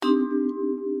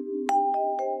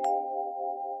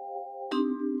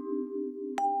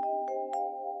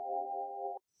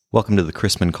Welcome to the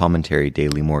Chrisman Commentary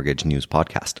Daily Mortgage News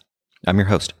Podcast. I'm your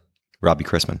host, Robbie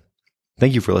Chrisman.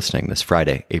 Thank you for listening this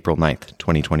Friday, April 9th,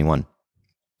 2021.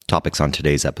 Topics on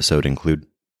today's episode include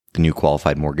the new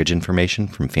qualified mortgage information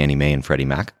from Fannie Mae and Freddie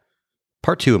Mac,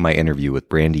 part 2 of my interview with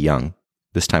Brandy Young,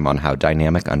 this time on how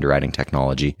dynamic underwriting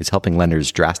technology is helping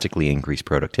lenders drastically increase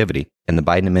productivity, and the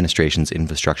Biden administration's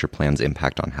infrastructure plan's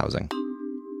impact on housing.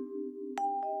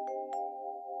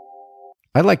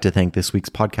 I'd like to thank this week's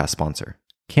podcast sponsor,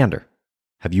 Candor.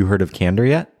 Have you heard of Candor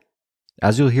yet?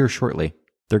 As you'll hear shortly,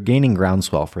 they're gaining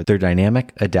groundswell for their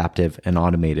dynamic, adaptive, and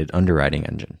automated underwriting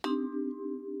engine.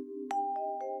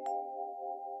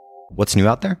 What's new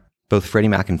out there? Both Freddie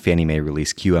Mac and Fannie Mae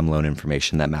release QM loan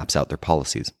information that maps out their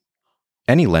policies.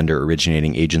 Any lender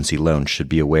originating agency loans should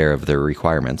be aware of their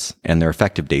requirements and their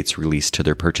effective dates released to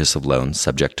their purchase of loans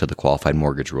subject to the qualified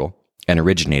mortgage rule and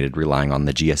originated relying on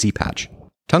the GSE patch.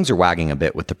 Tongues are wagging a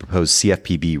bit with the proposed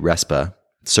CFPB RESPA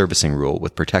servicing rule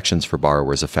with protections for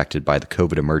borrowers affected by the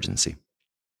COVID emergency.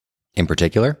 In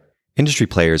particular, industry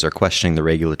players are questioning the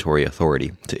regulatory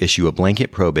authority to issue a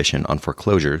blanket prohibition on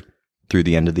foreclosure through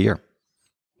the end of the year.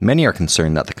 Many are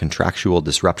concerned that the contractual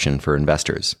disruption for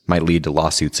investors might lead to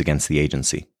lawsuits against the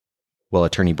agency, while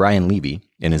attorney Brian Levy,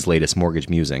 in his latest Mortgage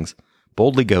Musings,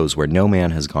 boldly goes where no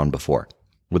man has gone before,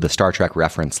 with a Star Trek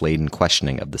reference-laden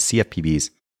questioning of the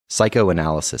CFPB's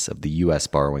psychoanalysis of the U.S.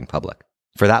 borrowing public.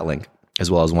 For that link, as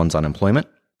well as ones on employment,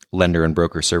 lender and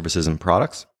broker services and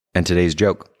products, and today's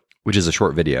joke, which is a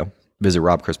short video, visit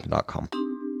robchrisman.com.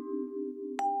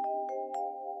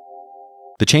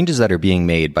 The changes that are being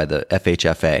made by the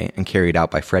FHFA and carried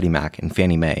out by Freddie Mac and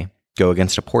Fannie Mae go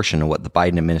against a portion of what the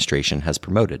Biden administration has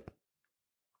promoted.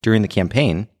 During the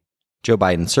campaign, Joe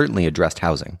Biden certainly addressed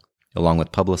housing, along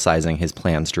with publicizing his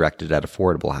plans directed at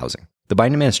affordable housing. The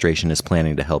Biden administration is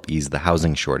planning to help ease the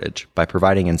housing shortage by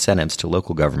providing incentives to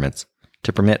local governments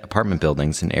to permit apartment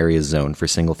buildings in areas zoned for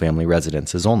single-family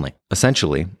residences only.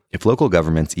 Essentially, if local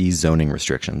governments ease zoning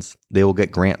restrictions, they will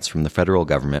get grants from the federal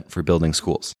government for building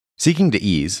schools. Seeking to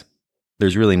ease,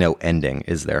 there's really no ending,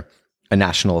 is there, a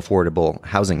national affordable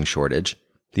housing shortage,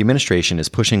 the administration is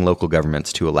pushing local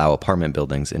governments to allow apartment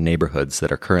buildings in neighborhoods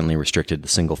that are currently restricted to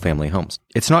single-family homes.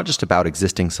 It's not just about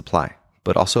existing supply,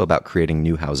 but also about creating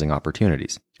new housing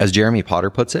opportunities. As Jeremy Potter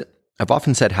puts it, I've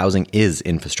often said housing is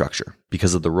infrastructure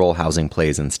because of the role housing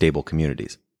plays in stable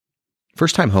communities.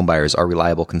 First-time homebuyers are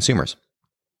reliable consumers.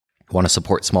 Want to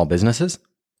support small businesses?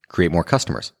 Create more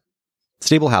customers.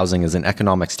 Stable housing is an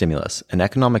economic stimulus and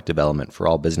economic development for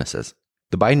all businesses.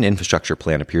 The Biden infrastructure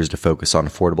plan appears to focus on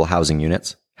affordable housing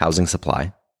units, housing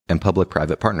supply, and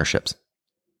public-private partnerships.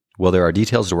 While there are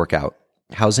details to work out,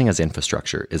 housing as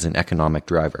infrastructure is an economic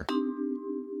driver.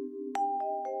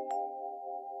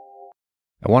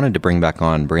 I wanted to bring back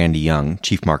on Brandy Young,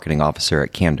 Chief Marketing Officer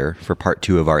at Candor, for part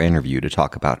 2 of our interview to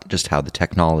talk about just how the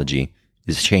technology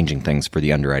is changing things for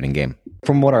the underwriting game.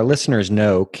 From what our listeners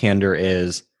know, Candor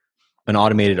is an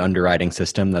automated underwriting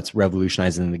system that's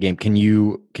revolutionizing the game. Can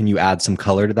you add some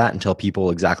color to that and tell people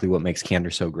exactly what makes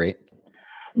Candor so great?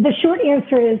 The short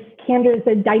answer is Candor is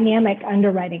a dynamic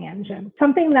underwriting engine.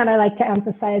 Something that I like to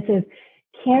emphasize is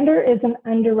Candor is an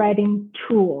underwriting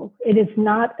tool. It is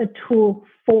not a tool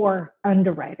for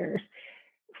underwriters.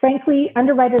 Frankly,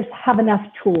 underwriters have enough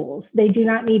tools. They do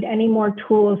not need any more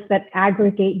tools that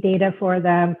aggregate data for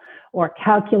them or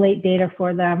calculate data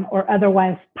for them or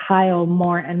otherwise pile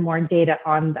more and more data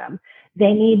on them.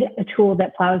 They need a tool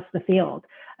that plows the field,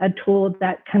 a tool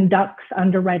that conducts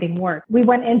underwriting work. We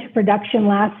went into production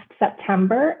last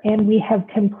September and we have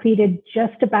completed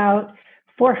just about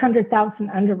 400,000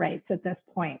 underwrites at this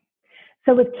point.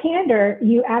 So with Candor,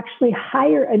 you actually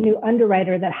hire a new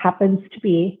underwriter that happens to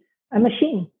be a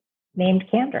machine named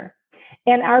Candor.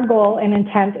 And our goal and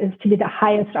intent is to be the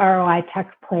highest ROI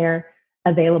tech player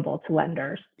available to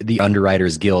lenders. The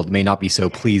Underwriters Guild may not be so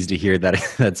pleased to hear that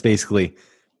that's basically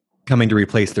coming to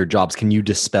replace their jobs. Can you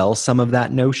dispel some of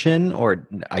that notion? Or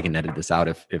I can edit this out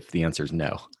if the answer is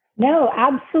no. No,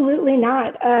 absolutely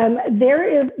not.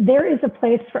 There is a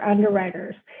place for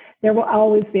underwriters. There will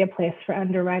always be a place for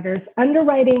underwriters.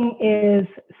 Underwriting is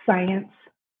science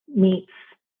meets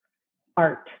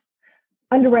art.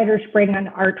 Underwriters bring an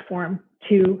art form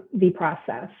to the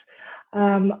process.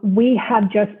 We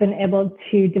have just been able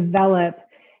to develop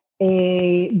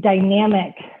a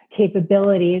dynamic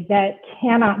capability that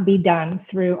cannot be done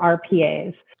through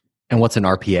RPAs. And what's an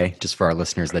RPA, just for our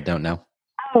listeners that don't know?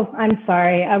 Oh, I'm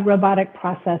sorry, a robotic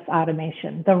process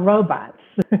automation, the robots.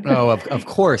 Oh, of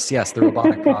course, yes, the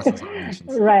robotic process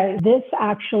automations. Right. This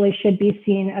actually should be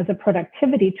seen as a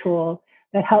productivity tool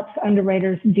that helps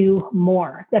underwriters do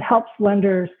more, that helps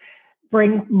lenders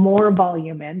bring more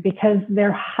volume in because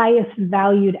their highest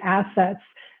valued assets,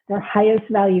 their highest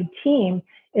valued team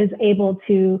is able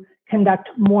to conduct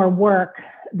more work,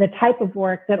 the type of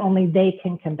work that only they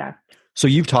can conduct. So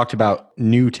you've talked about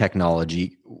new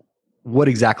technology. What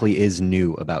exactly is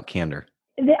new about Candor?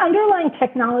 The underlying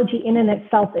technology in and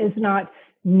itself is not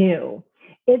new.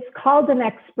 It's called an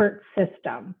expert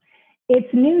system.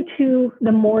 It's new to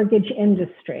the mortgage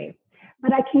industry.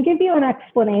 But I can give you an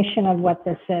explanation of what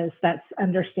this is that's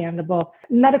understandable.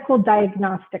 Medical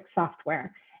diagnostic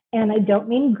software. And I don't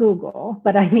mean Google,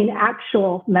 but I mean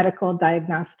actual medical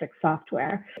diagnostic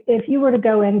software. If you were to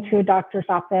go into a doctor's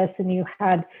office and you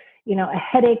had, a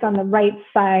headache on the right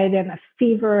side and a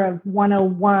fever of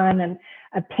 101 and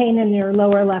a pain in your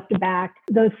lower left back,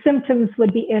 those symptoms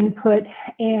would be input,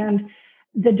 and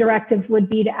the directive would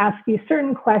be to ask you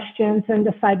certain questions and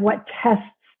decide what tests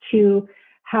to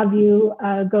have you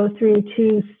go through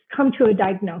to come to a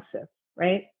diagnosis,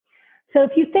 right? So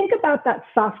if you think about that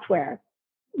software,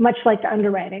 much like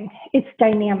underwriting, it's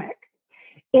dynamic.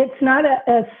 It's not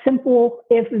a simple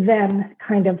if-then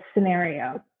kind of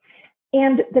scenario.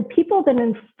 And the people that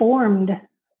informed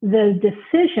the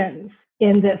decisions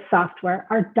in this software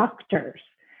are doctors.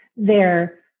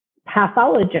 They're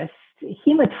pathologists,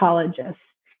 hematologists,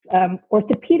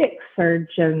 orthopedic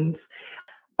surgeons.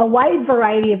 A wide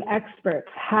variety of experts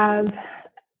have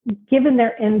given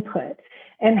their input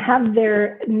and have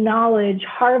their knowledge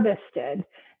harvested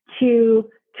to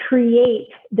create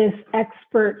this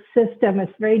expert system, this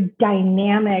very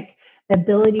dynamic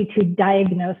ability to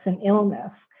diagnose an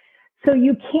illness. So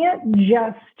you can't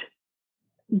just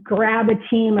grab a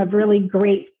team of really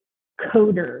great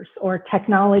coders or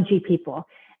technology people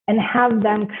and have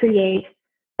them create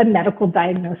a medical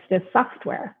diagnosis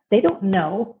software. They don't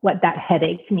know what that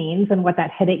headache means and what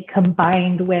that headache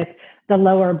combined with the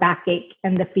lower backache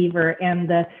and the fever and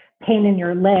the pain in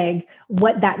your leg,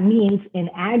 what that means in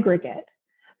aggregate.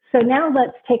 So now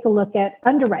let's take a look at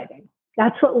underwriting.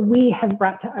 That's what we have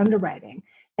brought to underwriting,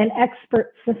 an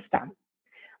expert system.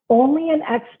 Only an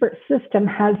expert system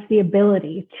has the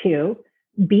ability to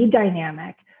be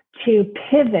dynamic, to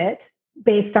pivot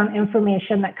based on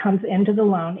information that comes into the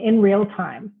loan in real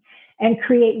time, and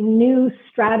create new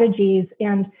strategies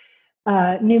and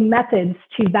new methods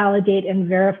to validate and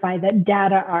verify that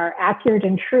data are accurate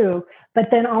and true, but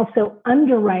then also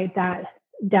underwrite that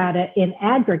data in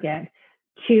aggregate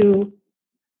to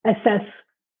assess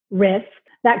risk.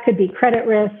 That could be credit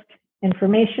risk,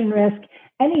 information risk,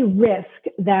 any risk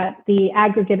that the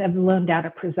aggregate of the loan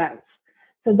data presents.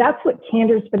 So that's what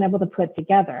Candor's been able to put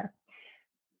together.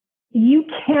 You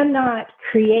cannot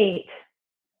create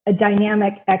a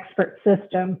dynamic expert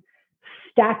system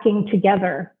stacking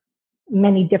together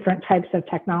many different types of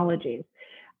technologies.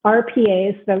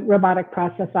 RPAs, the robotic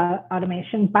process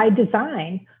automation, by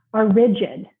design are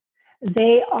rigid.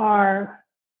 They are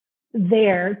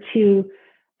there to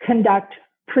conduct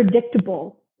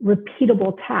predictable,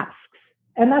 repeatable tasks.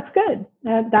 And that's good.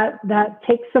 That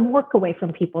takes some work away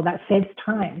from people. That saves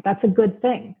time. That's a good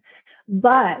thing.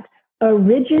 But a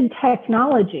rigid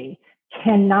technology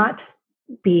cannot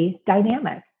be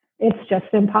dynamic. It's just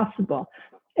impossible.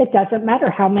 It doesn't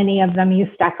matter how many of them you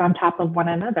stack on top of one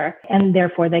another, and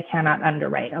therefore they cannot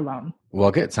underwrite alone.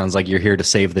 Well, good. Sounds like you're here to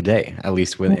save the day, at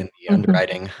least within the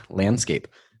underwriting landscape.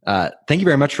 Thank you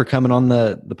very much for coming on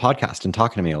the podcast and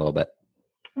talking to me a little bit.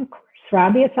 Of course,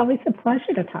 Robbie. It's always a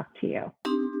pleasure to talk to you.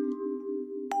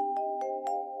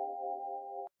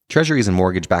 Treasuries and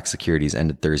mortgage-backed securities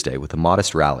ended Thursday with a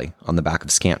modest rally on the back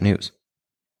of scant news.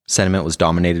 Sentiment was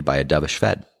dominated by a dovish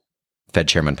Fed. Fed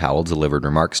Chairman Powell delivered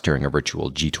remarks during a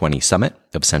virtual G20 summit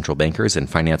of central bankers and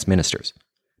finance ministers,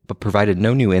 but provided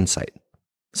no new insight,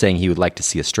 saying he would like to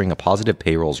see a string of positive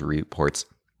payrolls reports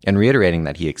and reiterating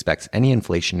that he expects any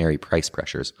inflationary price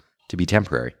pressures to be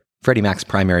temporary. Freddie Mac's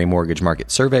primary mortgage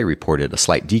market survey reported a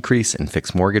slight decrease in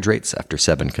fixed mortgage rates after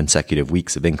 7 consecutive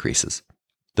weeks of increases.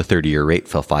 The 30-year rate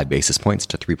fell 5 basis points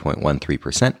to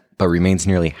 3.13%, but remains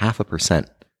nearly 0.5%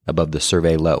 above the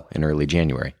survey low in early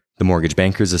January. The Mortgage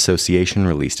Bankers Association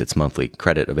released its monthly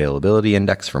credit availability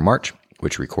index for March,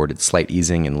 which recorded slight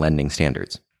easing in lending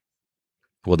standards.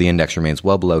 While the index remains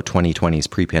well below 2020's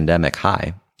pre-pandemic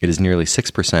high, it is nearly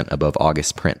 6% above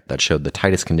August's print that showed the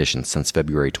tightest conditions since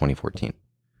February 2014.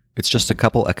 It's just a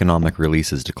couple economic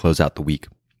releases to close out the week,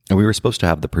 and we were supposed to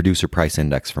have the Producer Price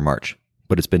Index for March,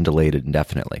 but it's been delayed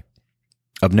indefinitely.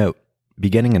 Of note,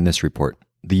 beginning in this report,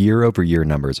 the year-over-year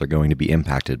numbers are going to be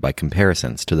impacted by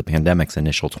comparisons to the pandemic's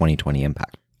initial 2020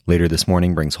 impact. Later this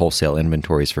morning brings wholesale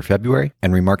inventories for February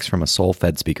and remarks from a sole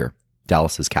Fed speaker,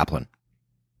 Dallas's Kaplan.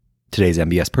 Today's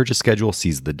MBS purchase schedule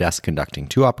sees the desk conducting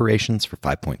 2 operations for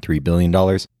 $5.3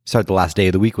 billion. Start the last day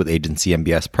of the week with agency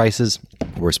MBS prices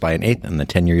worse by an eighth, and the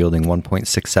 10-year yielding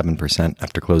 1.67%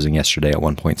 after closing yesterday at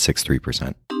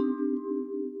 1.63%.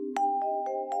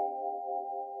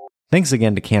 Thanks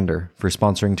again to Candor for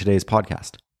sponsoring today's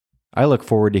podcast. I look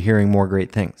forward to hearing more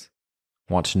great things.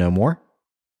 Want to know more?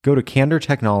 Go to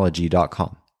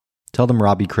candortechnology.com. Tell them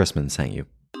Robbie Chrisman sent you.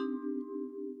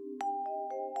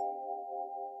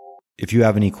 If you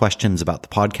have any questions about the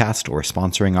podcast or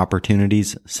sponsoring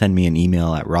opportunities, send me an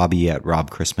email at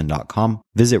robbie@robchrisman.com.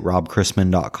 Visit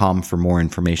robchrisman.com for more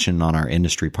information on our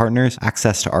industry partners,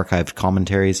 access to archived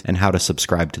commentaries, and how to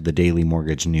subscribe to the daily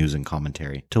mortgage news and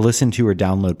commentary. To listen to or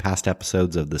download past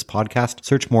episodes of this podcast,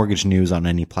 search Mortgage News on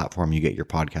any platform you get your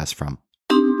podcast from.